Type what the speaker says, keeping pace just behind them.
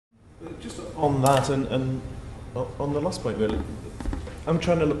On that and on the last point, really, I'm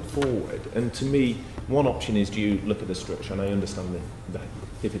trying to look forward, and to me, one option is, do you look at the structure, and I understand the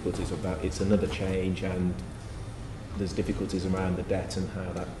difficulties of that. It's another change, and there's difficulties around the debt and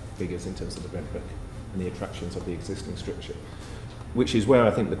how that figures in terms of the rent book and the attractions of the existing structure, which is where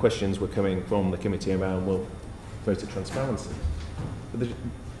I think the questions were coming from the committee around, well, greater transparency. But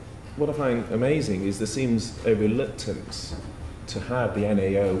what I find amazing is there seems a reluctance to have the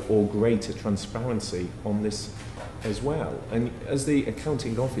NAO or greater transparency on this as well. And as the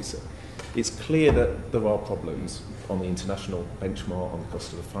accounting officer, it's clear that there are problems on the international benchmark, on the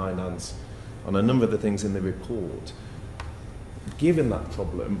cost of the finance, on a number of the things in the report. Given that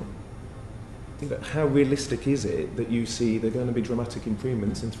problem, how realistic is it that you see there are going to be dramatic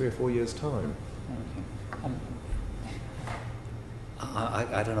improvements in 3 or 4 years' time?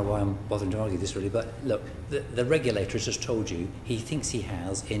 I don't know why I'm bothering to argue this really, but look, the regulator has just told you he thinks he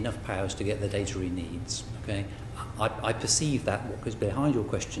has enough powers to get the data he needs. Okay, I perceive that what goes behind your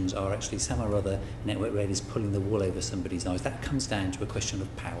questions are actually some or other network red is pulling the wool over somebody's eyes. That comes down to a question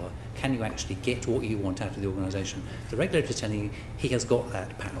of power. Can you actually get what you want out of the organisation? The regulator is telling you he has got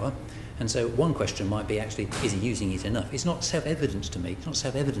that power. And so one question might be actually, is he using it enough? It's not self-evident to me. It's not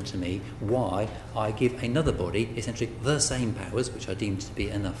self-evident to me why I give another body essentially the same powers, which I deem to be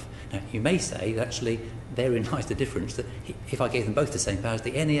enough. Now, you may say that actually therein lies the difference, that if I gave them both the same powers,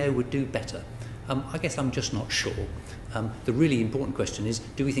 the NAO would do better. I guess I'm just not sure. The really important question is,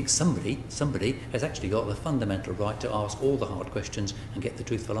 do we think somebody has actually got the fundamental right to ask all the hard questions and get the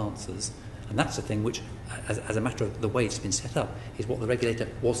truthful answers? And that's the thing which, as a matter of the way it's been set up, is what the regulator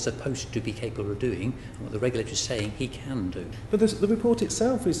was supposed to be capable of doing and what the regulator is saying he can do. But the report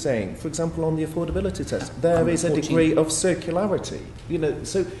itself is saying, for example, on the affordability test, there is a degree of circularity.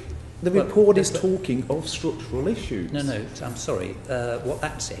 So the report is talking of structural issues. No, I'm sorry. What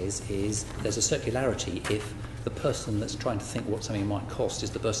that says is there's a circularity if the person that's trying to think what something might cost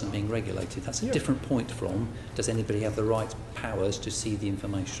is the person being regulated. That's a different point from, does anybody have the right powers to see the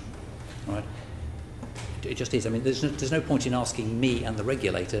information? Right? It just is. I mean, there's no point in asking me and the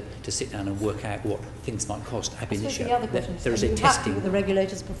regulator to sit down and work out what things might cost ab initio. The other question is, there is are a you testing. happy with the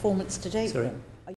regulator's performance to date? Sorry?